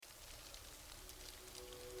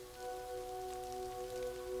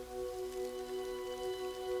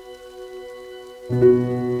And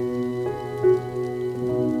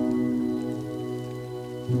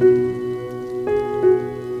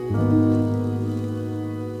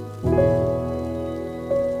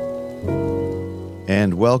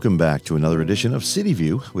welcome back to another edition of City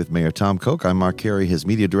View with Mayor Tom Koch. I'm Mark Carey, his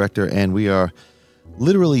media director, and we are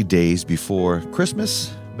literally days before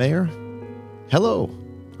Christmas. Mayor, hello.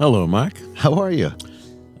 Hello, Mark. How are you?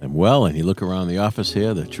 I'm well, and you look around the office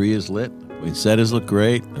here, the tree is lit, poinsettias look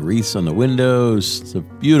great, the wreaths on the windows. It's a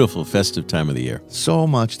beautiful festive time of the year. So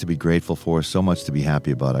much to be grateful for, so much to be happy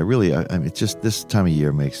about. I mean, it's just this time of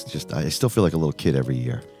year I still feel like a little kid every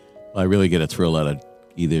year. I really get a thrill out of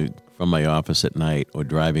either from my office at night or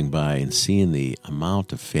driving by and seeing the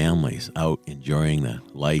amount of families out enjoying the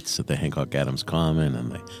lights at the Hancock Adams Common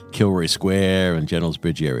and the Kilroy Square and General's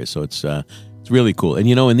Bridge area. So it's really cool. And,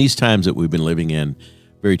 in these times that we've been living in,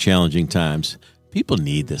 very challenging times, people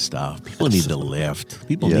need this stuff. People need to lift.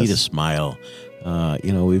 People need a smile.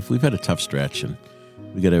 We've had a tough stretch, and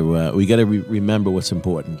we got to remember what's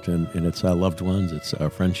important, and it's our loved ones, it's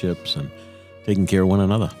our friendships, and taking care of one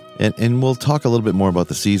another. And we'll talk a little bit more about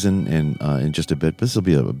the season in just a bit. This will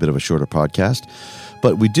be a bit of a shorter podcast.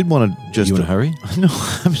 But we did want to just... You in a hurry? No,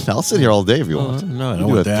 I'll sit here all day if you want. No, I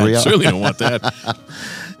don't want that. I certainly don't want that.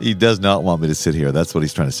 He does not want me to sit here. That's what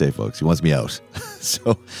he's trying to say, folks. He wants me out.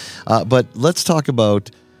 But let's talk about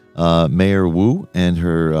Mayor Wu and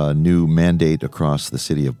her new mandate across the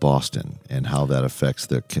city of Boston and how that affects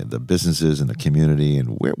the businesses and the community.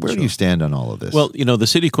 And where do you stand on all of this? Well, the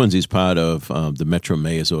city of Quincy is part of the Metro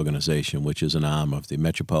Mayors Organization, which is an arm of the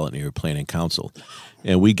Metropolitan Area Planning Council.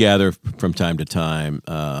 And we gather from time to time,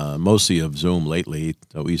 mostly of Zoom lately.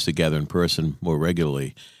 We used to gather in person more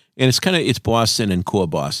regularly. And it's Boston and core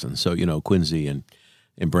Boston. So, Quincy and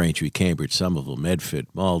Braintree, Cambridge, Somerville, Medford,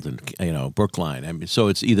 Malden, Brookline. I mean, so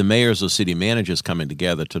it's either mayors or city managers coming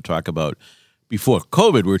together to talk about, before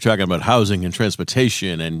COVID, we were talking about housing and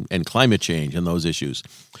transportation and climate change and those issues.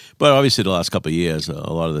 But obviously the last couple of years, a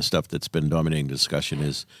lot of the stuff that's been dominating the discussion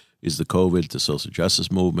is the COVID, the social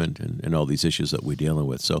justice movement, and all these issues that we're dealing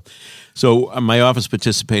with. So my office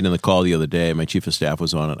participated in the call the other day. My chief of staff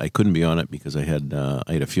was on it. I couldn't be on it because I had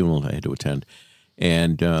a funeral I had to attend.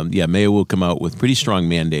 And, Mayor will come out with pretty strong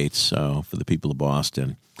mandates for the people of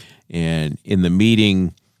Boston. And in the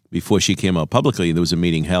meeting, before she came out publicly, there was a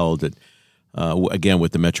meeting held, again,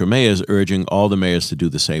 with the Metro Mayors, urging all the mayors to do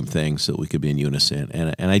the same thing so that we could be in unison.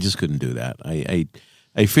 And I just couldn't do that.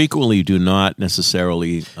 I frequently do not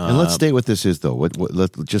necessarily... and let's state what this is, though,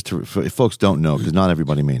 if folks don't know, because not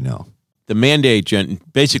everybody may know. The mandate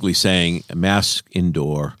basically saying mask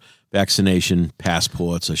indoor, vaccination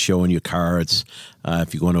passports are showing your cards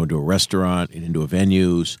if you're going into a restaurant and into a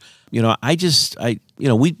venues.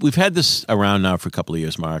 We've had this around now for a couple of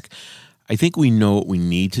years, Mark. I think we know what we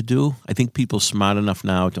need to do. I think people are smart enough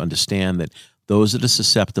now to understand that those that are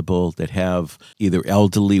susceptible, that have either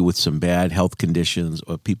elderly with some bad health conditions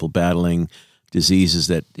or people battling diseases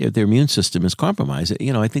that their immune system is compromised.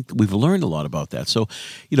 I think we've learned a lot about that. So,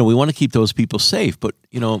 we want to keep those people safe. But,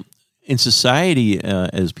 in society,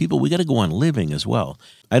 as people, we got to go on living as well.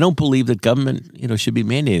 I don't believe that government, should be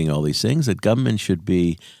mandating all these things, that government should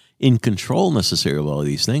be in control necessarily of all of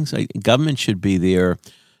these things. Government should be there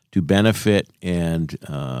to benefit and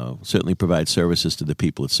certainly provide services to the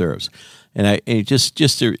people it serves. And just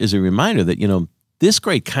as a reminder that, this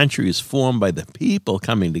great country is formed by the people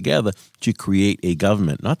coming together to create a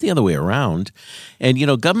government, not the other way around. And,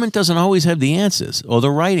 government doesn't always have the answers or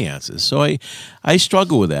the right answers. So I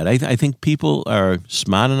struggle with that. I think people are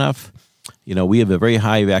smart enough. We have a very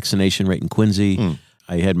high vaccination rate in Quincy.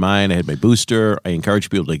 I had mine. I had my booster. I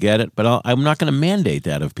encourage people to get it, but I'm not going to mandate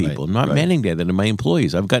that of people. I'm not mandating that of my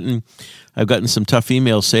employees. I've gotten some tough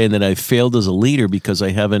emails saying that I failed as a leader because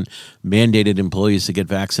I haven't mandated employees to get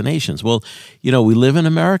vaccinations. Well, we live in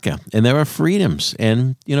America, and there are freedoms,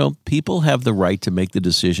 and people have the right to make the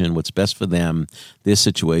decision what's best for them, their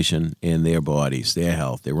situation, and their bodies, their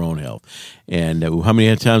health, their own health. And how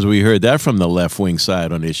many times have we heard that from the left-wing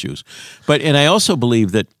side on issues? And I also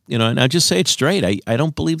believe that, and I'll just say it straight, I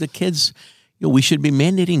don't believe that kids, we should be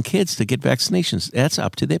mandating kids to get vaccinations. That's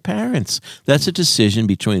up to their parents. That's a decision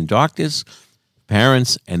between doctors,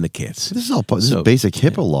 parents, and the kids. This is basic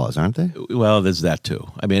HIPAA laws, aren't they? Well, there's that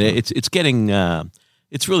too. I mean,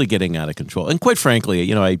 it's really getting out of control. And quite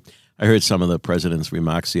frankly, I heard some of the president's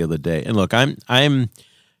remarks the other day. And look,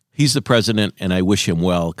 he's the president, and I wish him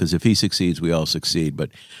well, because if he succeeds, we all succeed. But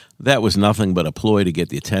that was nothing but a ploy to get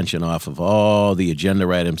the attention off of all the agenda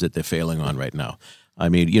items that they're failing on right now. I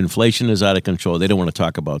mean, inflation is out of control. They don't want to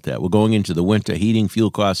talk about that. We're going into the winter. Heating fuel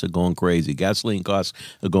costs are going crazy. Gasoline costs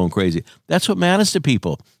are going crazy. That's what matters to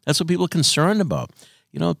people. That's what people are concerned about.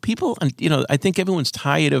 People, I think everyone's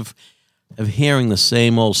tired of hearing the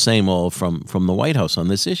same old from the White House on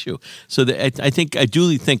this issue. So I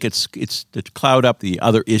do think it's to cloud up the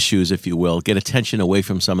other issues, if you will, get attention away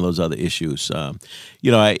from some of those other issues.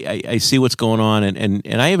 I see what's going on,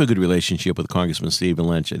 and I have a good relationship with Congressman Stephen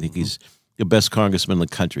Lynch. I think he's the best congressman in the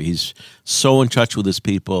country. He's so in touch with his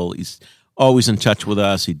people. He's always in touch with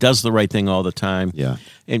us. He does the right thing all the time. Yeah.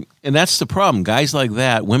 And that's the problem. Guys like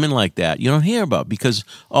that, women like that, you don't hear about because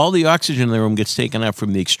all the oxygen in the room gets taken up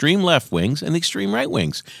from the extreme left wings and the extreme right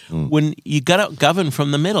wings when you got to govern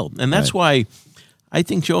from the middle. And that's why I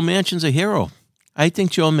think Joe Manchin's a hero. I think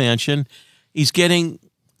Joe Manchin, he's getting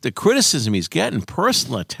the criticism he's getting,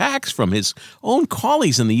 personal attacks from his own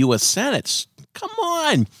colleagues in the U.S. Senate. Come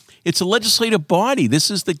on. It's a legislative body.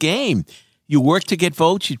 This is the game. You work to get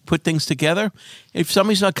votes. You put things together. If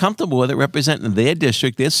somebody's not comfortable with it representing their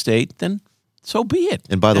district, their state, then so be it.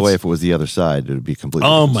 And by the way, if it was the other side, it would be completely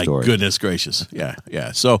different story. Oh, my goodness gracious.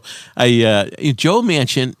 Yeah. So Joe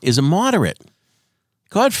Manchin is a moderate.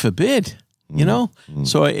 God forbid,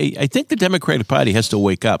 So I think the Democratic Party has to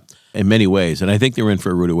wake up in many ways, and I think they're in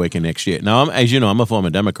for a rude awakening next year. Now, as you know, I'm a former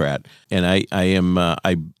Democrat, and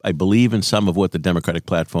I believe in some of what the Democratic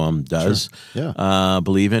platform does. Sure. Yeah.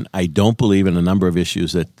 Believe in. I don't believe in a number of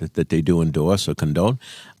issues that they do endorse or condone.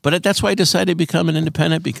 But that's why I decided to become an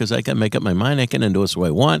independent, because I can make up my mind. I can endorse who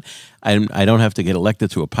I want. I don't have to get elected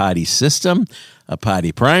through a party system, a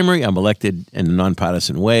party primary. I'm elected in a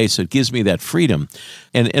nonpartisan way, so it gives me that freedom.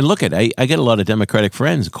 And look I get a lot of Democratic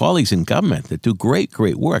friends, colleagues in government that do great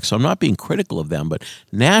work. So I'm not being critical of them, but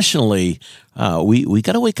nationally, we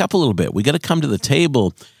got to wake up a little bit. We got to come to the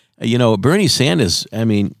table. Bernie Sanders,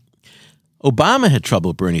 Obama had trouble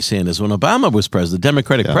with Bernie Sanders when Obama was president, the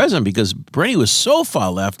Democratic president, because Bernie was so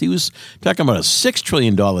far left. He was talking about a $6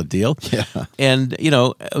 trillion deal. Yeah. And,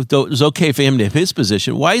 it was okay for him to have his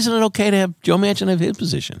position. Why isn't it okay to have Joe Manchin have his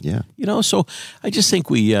position? Yeah. So I just think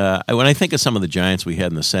when I think of some of the giants we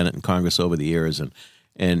had in the Senate and Congress over the years,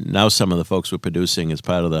 and now some of the folks we're producing as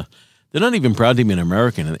part of they're not even proud to be an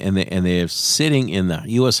American, and they're sitting in the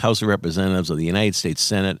U.S. House of Representatives or the United States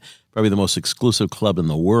Senate, probably the most exclusive club in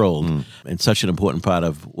the world, and such an important part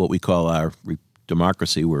of what we call our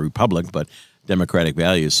democracy. We're a republic, but democratic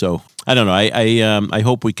values. So I don't know. I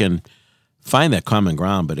hope we can find that common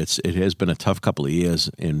ground, but it has been a tough couple of years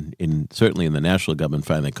certainly in the national government,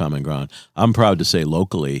 find that common ground. I'm proud to say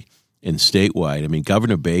locally and statewide.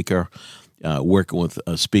 Governor Baker, working with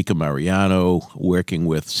Speaker Mariano, working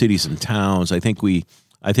with cities and towns. I think we've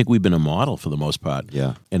been a model for the most part.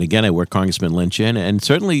 Yeah. And again, I work Congressman Lynch in, and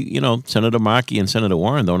certainly, Senator Markey and Senator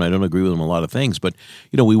Warren, though, and I don't agree with them on a lot of things, but,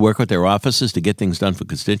 we work with their offices to get things done for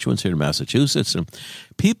constituents here in Massachusetts. And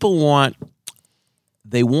people want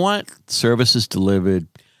services delivered.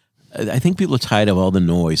 I think people are tired of all the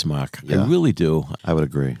noise, Mark. Yeah. I really do. I would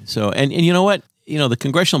agree. So, and you know what? The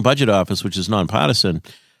Congressional Budget Office, which is nonpartisan,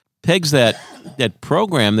 pegs that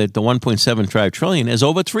program, that the $1.75 trillion, as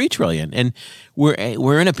over $3 trillion. And we're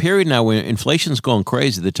in a period now where inflation's going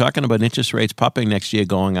crazy. They're talking about interest rates popping next year,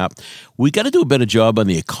 going up. We got to do a better job on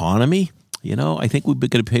the economy. I think we've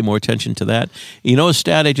got to pay more attention to that. A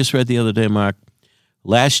stat I just read the other day, Mark,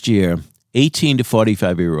 last year, 18 to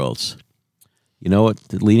 45-year-olds. You know what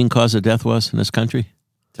the leading cause of death was in this country?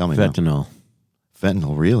 Tell me. Fentanyl.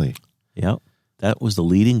 Fentanyl, really? Yep. That was the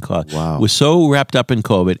leading cause. Wow. We're so wrapped up in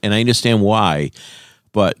COVID, and I understand why,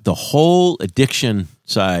 but the whole addiction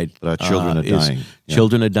side But our children are dying. Yeah.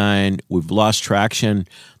 Children are dying. We've lost traction.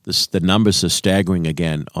 The numbers are staggering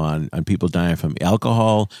again on people dying from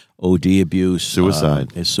alcohol, OD abuse, Suicide,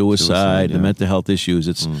 the mental health issues.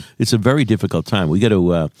 It's a very difficult time. We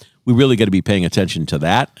really got to be paying attention to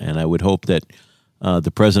that, and I would hope that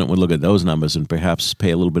the president would look at those numbers and perhaps pay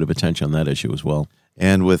a little bit of attention on that issue as well.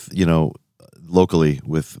 And with locally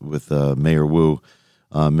with Mayor Wu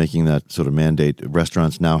making that sort of mandate,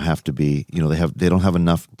 restaurants now have to be, they don't have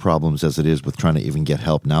enough problems as it is with trying to even get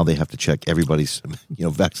help. Now they have to check everybody's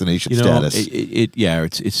vaccination status.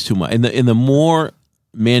 It's too much. And the more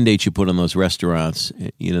mandates you put on those restaurants,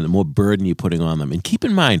 the more burden you're putting on them. And keep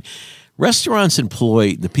in mind, restaurants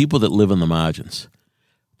employ the people that live on the margins.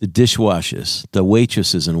 the dishwashers, the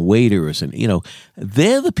waitresses and waiters, and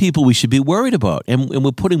they're the people we should be worried about, and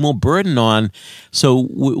we're putting more burden on. So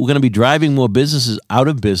we're going to be driving more businesses out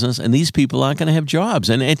of business, and these people aren't going to have jobs,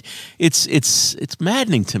 and it's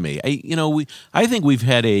maddening to me. I think we've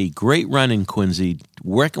had a great run in Quincy,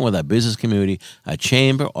 working with our business community, our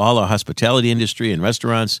chamber, all our hospitality industry and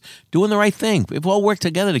restaurants, doing the right thing. We've all worked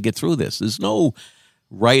together to get through this. There's no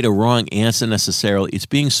right or wrong answer necessarily. It's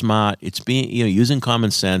being smart. It's being using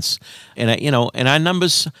common sense, and our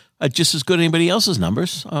numbers are just as good as anybody else's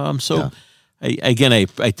numbers. I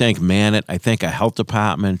thank Manet. I thank our health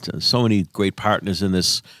department. So many great partners in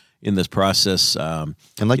this process. And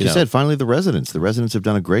like you said, finally the residents have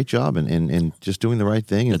done a great job in just doing the right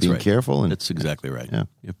thing and being careful. And that's exactly right. Yeah,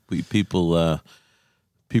 people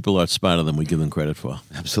are smarter than we give them credit for.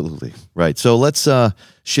 Absolutely. Right. So let's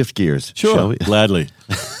shift gears, sure, shall we? Gladly.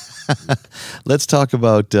 Let's talk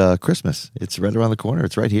about Christmas. It's right around the corner.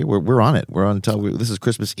 It's right here. We're on it. We're on top. This is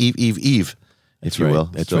Christmas Eve, if you will.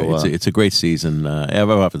 That's right. It's a great season. I've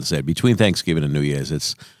often said, between Thanksgiving and New Year's,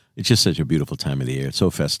 it's just such a beautiful time of the year. It's so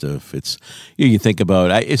festive. It's you think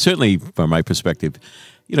about. It's certainly from my perspective.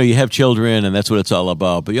 You have children, and that's what it's all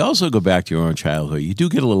about. But you also go back to your own childhood. You do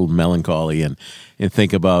get a little melancholy and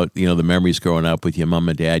think about, the memories growing up with your mom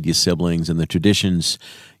and dad, your siblings, and the traditions,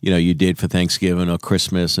 you did for Thanksgiving or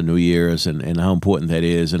Christmas or New Year's, and how important that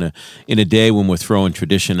is. And in a day when we're throwing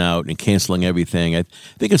tradition out and canceling everything, I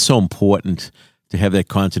think it's so important to have that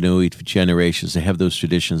continuity for generations, to have those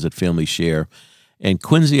traditions that families share. And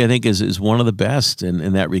Quincy, I think, is one of the best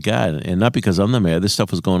in that regard. And not because I'm the mayor. This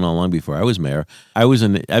stuff was going on long before I was mayor. I've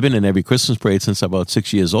been in every Christmas parade since about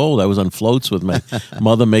 6 years old. I was on floats with my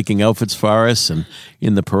mother making outfits for us and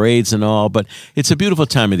in the parades and all. But it's a beautiful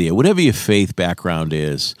time of the year. Whatever your faith background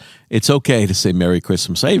is, it's okay to say Merry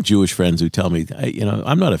Christmas. I have Jewish friends who tell me,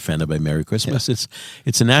 I'm not offended by Merry Christmas. Yeah.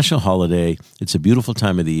 It's a national holiday. It's a beautiful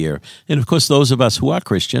time of the year. And, of course, those of us who are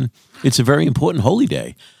Christian, it's a very important holy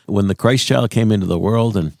day. When the Christ child came into the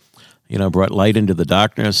world and, brought light into the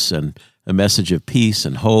darkness and a message of peace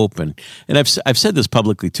and hope. And I've said this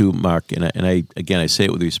publicly too, Mark, and I say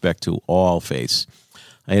it with respect to all faiths.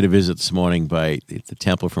 I had a visit this morning by the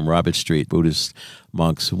temple from Robert Street, Buddhist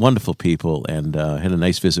monks, wonderful people, and had a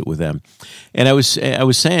nice visit with them. And I was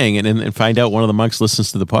saying, and find out one of the monks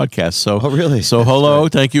listens to the podcast. So, oh, really? So hello,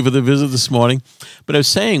 thank you for the visit this morning. But I was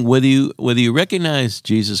saying, whether you recognize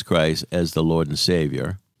Jesus Christ as the Lord and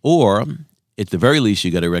Savior, or at the very least, you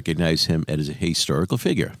got to recognize him as a historical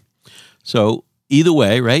figure. So either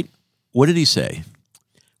way, right? What did he say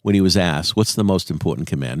when he was asked, what's the most important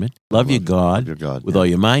commandment? Love your God with all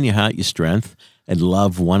your mind, your heart, your strength, and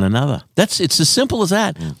love one another. It's as simple as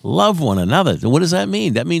that. Love one another. What does that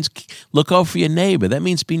mean? That means look out for your neighbor. That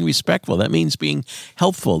means being respectful. That means being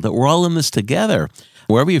helpful, that we're all in this together,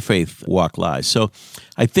 wherever your faith walk lies. So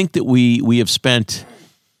I think that we have spent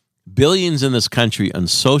billions in this country on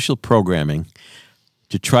social programming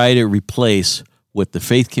to try to replace what the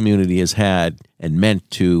faith community has had and meant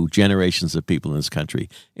to generations of people in this country.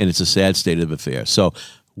 And it's a sad state of affairs. So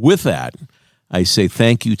with that, I say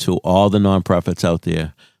thank you to all the nonprofits out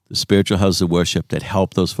there, the spiritual houses of worship that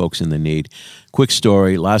help those folks in the need. Quick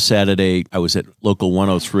story. Last Saturday, I was at Local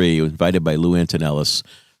 103, invited by Lou Antonellis,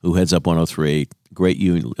 who heads up 103, great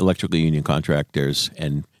electrical union contractors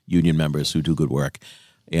and union members who do good work.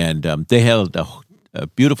 And they held a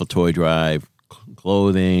beautiful toy drive,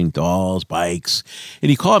 clothing, dolls, bikes. And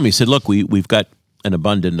he called me and said, look, we've got an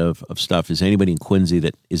abundance of stuff. Is anybody in Quincy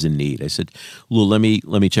that is in need? I said, Lou, let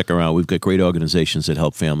me check around. We've got great organizations that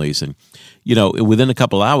help families. And, within a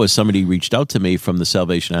couple hours, somebody reached out to me from the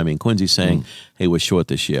Salvation Army in Quincy saying, hey, we're short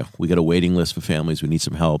this year. We got a waiting list for families. We need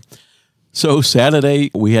some help. So Saturday,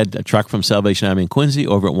 we had a truck from Salvation Army in Quincy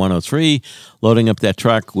over at 103, loading up that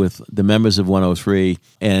truck with the members of 103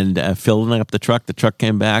 and filling up the truck. The truck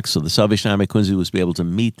came back, so the Salvation Army in Quincy was able to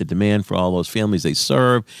meet the demand for all those families they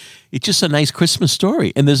serve. It's just a nice Christmas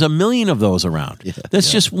story, and there's a million of those around. Yeah, that's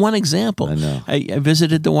just one example. I know. I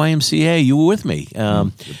visited the YMCA. You were with me.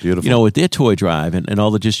 Beautiful. With their toy drive and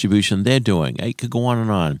all the distribution they're doing. I could go on and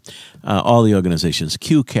on. All the organizations,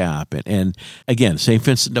 QCAP, and again, St.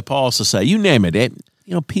 Vincent de Paul Society, you name it.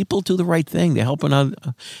 People do the right thing. They're helping out.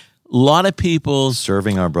 A lot of people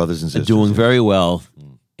serving our brothers and sisters. Are doing very well,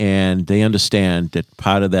 and they understand that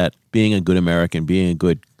part of that, being a good American, being a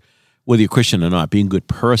good, whether you're Christian or not, being a good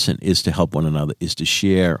person is to help one another, is to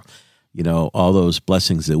share, all those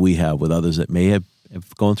blessings that we have with others that may have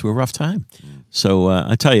gone through a rough time. So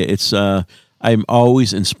I tell you, it's I'm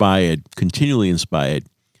always inspired, continually inspired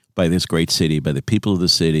by this great city, by the people of the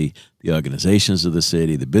city, the organizations of the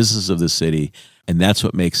city, the business of the city, and that's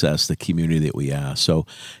what makes us the community that we are. So,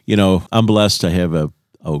 I'm blessed. I have a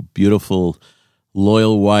beautiful,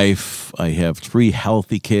 loyal wife. I have 3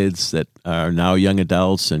 healthy kids that are now young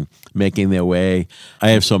adults and making their way. I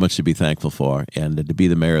have so much to be thankful for, and to be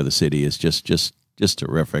the mayor of the city is just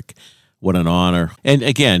terrific. What an honor. And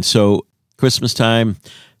again, so Christmas time,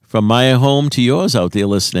 from my home to yours out there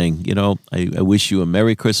listening, I wish you a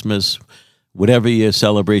Merry Christmas. Whatever your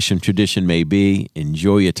celebration tradition may be,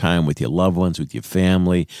 enjoy your time with your loved ones, with your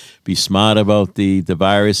family. Be smart about the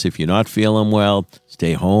virus. If you're not feeling well,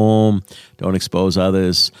 stay home. Don't expose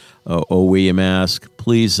others, or wear your mask.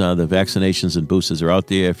 Please, the vaccinations and boosters are out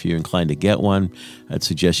there. If you're inclined to get one, I'd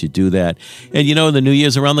suggest you do that. And, the New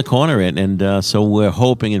Year's around the corner, and so we're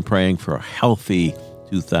hoping and praying for a healthy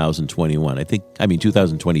 2021.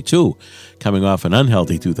 2022, coming off an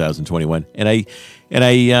unhealthy 2021. And I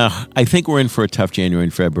think we're in for a tough January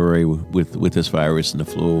and February with this virus and the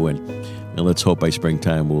flu, and let's hope by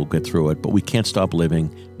springtime we'll get through it. But we can't stop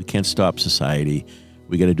living. We can't stop society.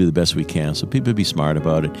 We got to do the best we can. So people be smart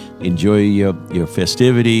about it. Enjoy your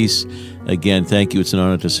festivities. Again, thank you. It's an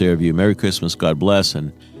honor to serve you. Merry Christmas. God bless,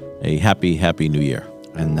 and a happy, happy New Year.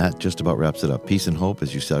 And that just about wraps it up. Peace and hope,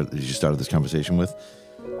 as you started this conversation with,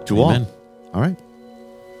 to Amen. all. All right.